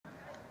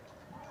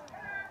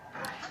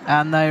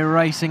and they're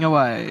racing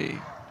away.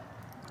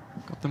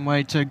 Got them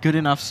way to a good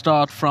enough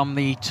start from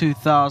the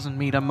 2,000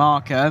 meter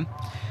marker.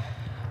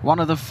 One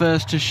of the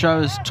first to show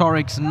is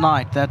Torix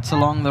Knight. That's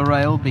along the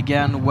rail.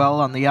 Began well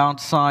on the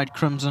outside.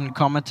 Crimson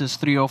Comet is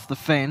 3 off the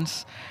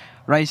fence.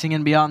 Racing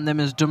in beyond them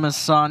is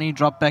Dumasani.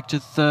 Dropped back to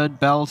third.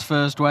 Bell's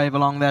first wave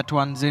along that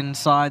one's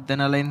inside.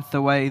 Then a length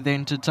away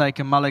then to take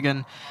a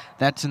mulligan.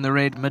 That's in the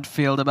red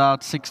midfield,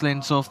 about 6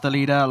 lengths off the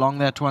leader. Along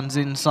that one's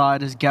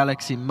inside is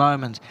Galaxy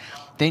Moment.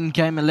 Then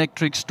came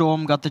Electric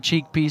Storm, got the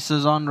cheek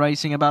pieces on,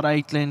 racing about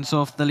 8 lengths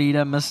off the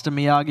leader. Mr.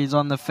 Miyagi's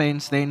on the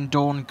fence. Then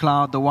Dawn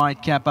Cloud, the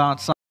white cap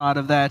outside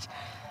of that.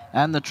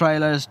 And the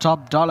trailers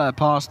Top Dollar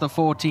past the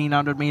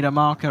 1,400 meter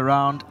mark,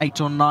 around 8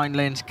 or 9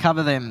 lengths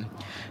cover them.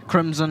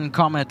 Crimson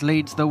Comet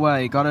leads the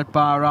way, got it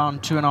by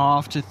around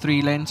 2.5 to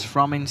 3 lengths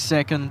from in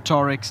second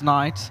Torix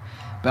Knight.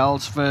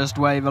 Bell's first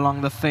wave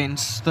along the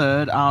fence,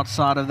 third.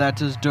 Outside of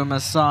that is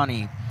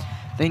Dumasani.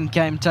 Then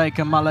came Take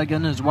a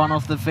Mulligan, is 1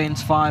 off the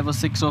fence, 5 or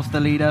 6 off the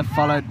leader,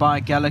 followed by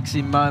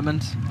Galaxy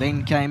Moment.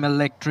 Then came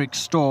Electric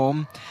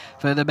Storm.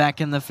 Further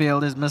back in the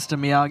field is Mr.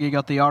 Miyagi,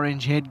 got the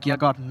orange headgear,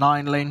 got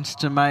 9 lengths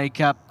to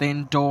make up.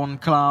 Then Dawn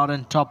Cloud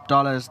and Top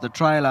Dollars the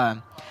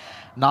trailer.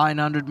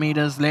 900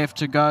 meters left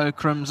to go.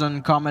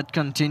 Crimson Comet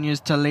continues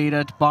to lead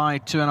it by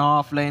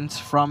 2.5 lengths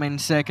from in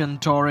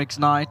second Torix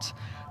Knight.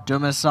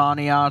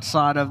 Dumasani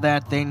outside of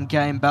that. Then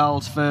came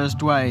Bell's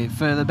first wave.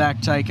 Further back,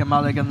 Take a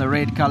Mulligan, the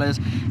red colours,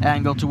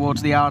 angled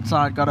towards the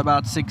outside, got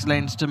about 6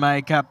 lengths to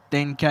make up.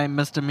 Then came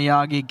Mr.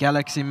 Miyagi,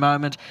 Galaxy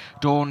Moment,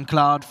 Dawn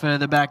Cloud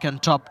further back,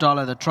 and Top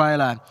Dollar the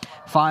trailer.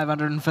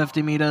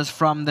 550 metres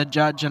from the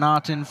judge, and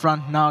out in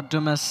front now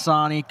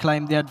Dumasani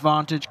claimed the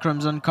advantage.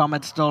 Crimson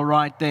Comet still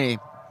right there.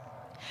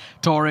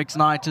 Torix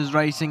Knight is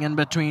racing in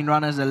between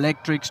runners.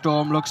 Electric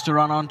Storm looks to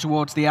run on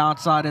towards the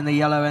outside in the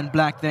yellow and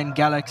black. Then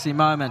Galaxy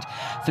Moment.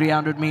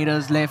 300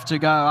 metres left to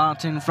go.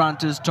 Out in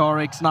front is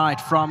Torix Knight.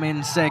 From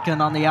in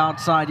second on the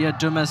outside here,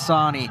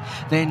 Dumasani.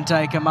 Then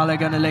Take a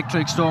Mulligan.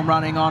 Electric Storm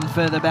running on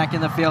further back in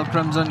the field.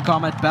 Crimson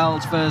Comet.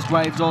 Bell's first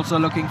wave's also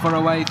looking for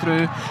a way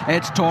through.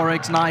 It's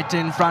Torix Knight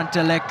in front.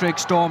 Electric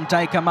Storm,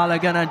 Take a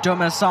Mulligan, and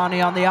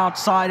Dumasani on the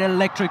outside.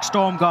 Electric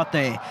Storm got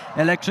there.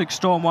 Electric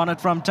Storm won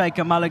it from Take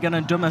a Mulligan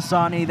and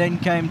Dumasani. Then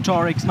came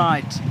Torix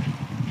Knight.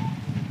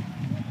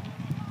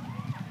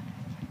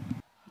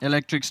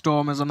 Electric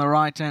Storm is on the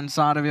right hand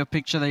side of your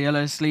picture, the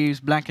yellow sleeves,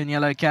 black and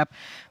yellow cap,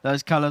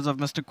 those colours of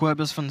Mr.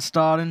 Quibus van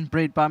Staden,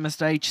 bred by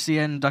Mr.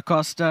 HCN Da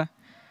Costa.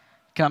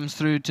 Comes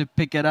through to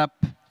pick it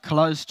up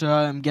close to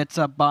home, gets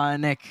up by a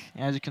neck.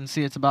 As you can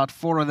see, it's about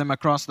 4 of them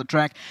across the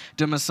track.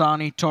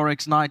 Dumasani,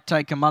 Torix Knight,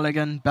 Take a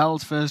Mulligan,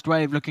 Bell's first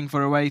wave looking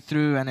for a way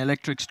through, and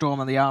Electric Storm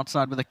on the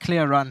outside with a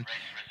clear run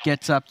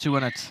gets up to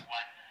win it.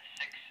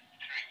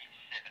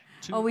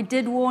 Well, we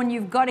did warn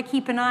you've got to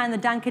keep an eye on the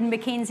Duncan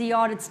McKenzie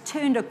yard. It's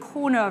turned a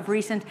corner of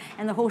recent,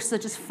 and the horses are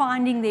just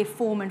finding their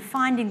form and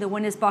finding the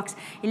winner's box.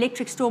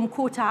 Electric Storm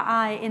caught our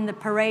eye in the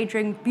parade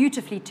ring,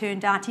 beautifully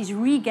turned out. He's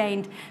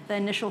regained the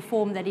initial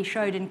form that he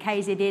showed in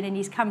KZN, and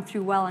he's come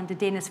through well under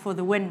Dennis for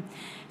the win.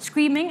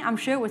 Screaming, I'm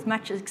sure, with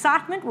much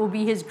excitement, will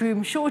be his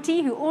groom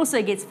Shorty, who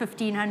also gets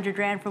 1,500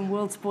 Rand from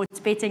World Sports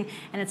Betting,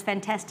 and it's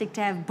fantastic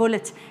to have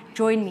Bullet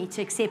join me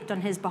to accept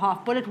on his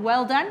behalf. Bullet,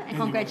 well done, and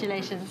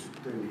congratulations.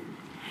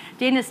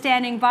 Dennis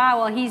standing by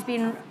while he's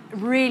been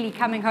really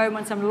coming home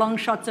on some long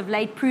shots of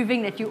late,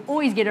 proving that you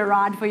always get a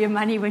ride for your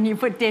money when you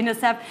put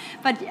Dennis up.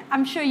 But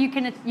I'm sure you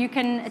can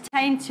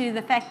attain to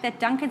the fact that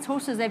Duncan's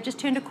horses, they've just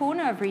turned a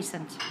corner of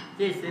recent.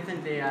 Yes,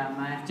 definitely.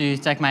 I have to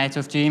take my hat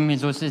off to him.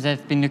 His horses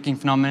have been looking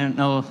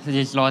phenomenal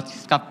these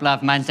last couple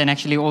of months, and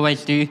actually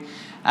always do.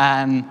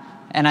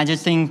 And I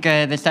just think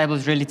the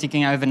stable's really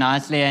ticking over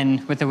nicely,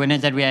 and with the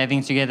winners that we're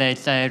having together,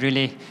 it's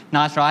really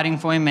nice riding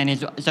for him, and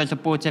he's so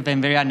supportive and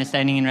very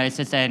understanding in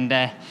races, and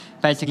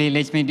basically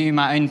lets me do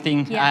my own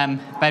thing. Yeah.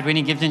 But when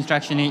he gives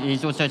instruction,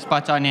 he's also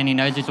spot on, and he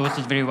knows his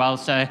horses very well.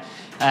 So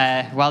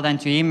well done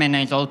to him and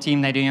his whole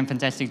team. They're doing a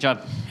fantastic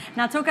job.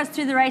 Now talk us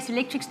through the race.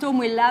 Electric Storm,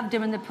 we loved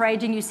him in the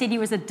parading. You said he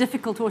was a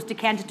difficult horse to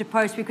canter to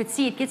post. We could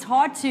see it gets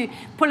hard to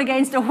pull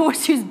against a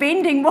horse who's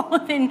bending more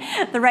than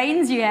the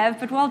reins you have,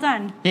 but well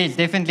done. Yes,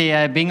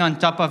 definitely. Being on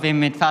top of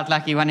him, it felt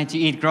like he wanted to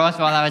eat grass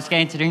while I was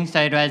cantering,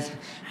 so it was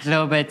a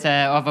little bit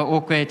of an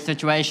awkward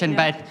situation,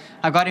 yeah. But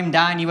I got him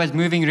down. He was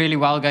moving really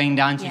well going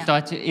down to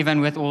start,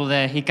 even with all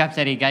the hiccups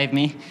that he gave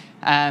me.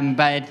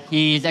 But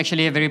he's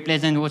actually a very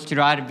pleasant horse to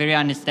ride, very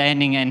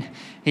understanding, and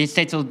he's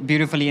settled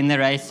beautifully in the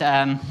race.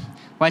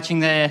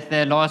 Watching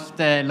the last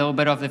little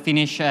bit of the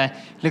finish,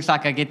 looks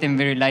like I get them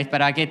very late,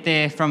 but I get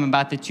there from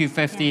about the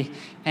 250,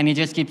 and he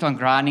just keeps on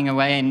grinding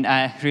away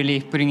and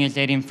really putting his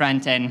head in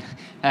front and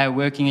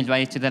working his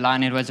way to the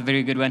line. It was a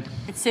very good one.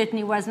 It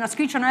certainly was. Now,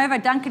 scooch on over.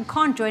 Duncan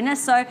can't join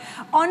us, so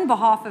on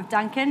behalf of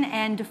Duncan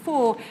and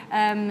for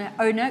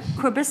owner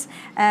Quibus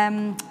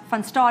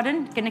van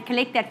Staden, going to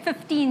collect that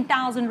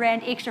 15,000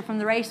 Rand extra from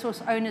the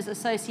Racehorse Owners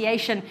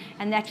Association,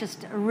 and that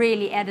just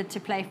really added to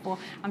play for.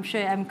 I'm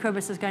sure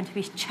Quibus is going to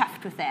be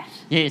chuffed with that.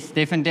 Yes,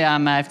 definitely. I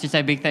have to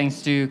say big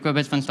thanks to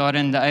Quibus van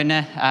Staden, the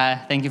owner.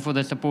 Thank you for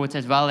the support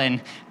as well,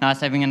 and nice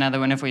having having another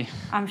winner for you.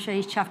 I'm sure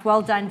he's chuffed.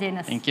 Well done,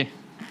 Dennis. Thank you.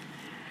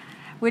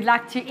 We'd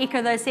like to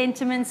echo those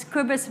sentiments.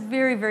 Kobus,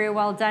 very, very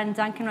well done.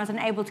 Duncan was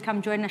unable to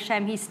come join us.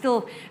 Shame he's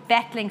still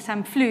battling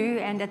some flu,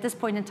 and at this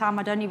point in time,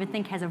 I don't even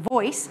think has a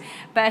voice.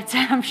 But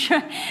I'm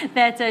sure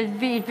that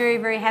be very,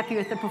 very happy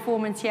with the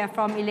performance here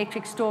from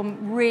Electric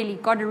Storm. Really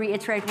got to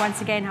reiterate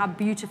once again how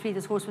beautifully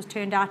this horse was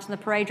turned out in the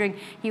parade ring.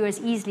 He was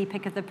easily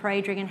pick of the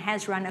parade ring and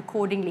has run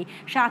accordingly.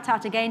 Shout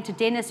out again to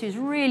Dennis, who's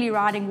really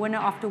riding winner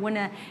after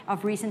winner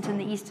of recent in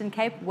the Eastern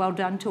Cape. Well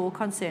done to all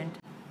concerned.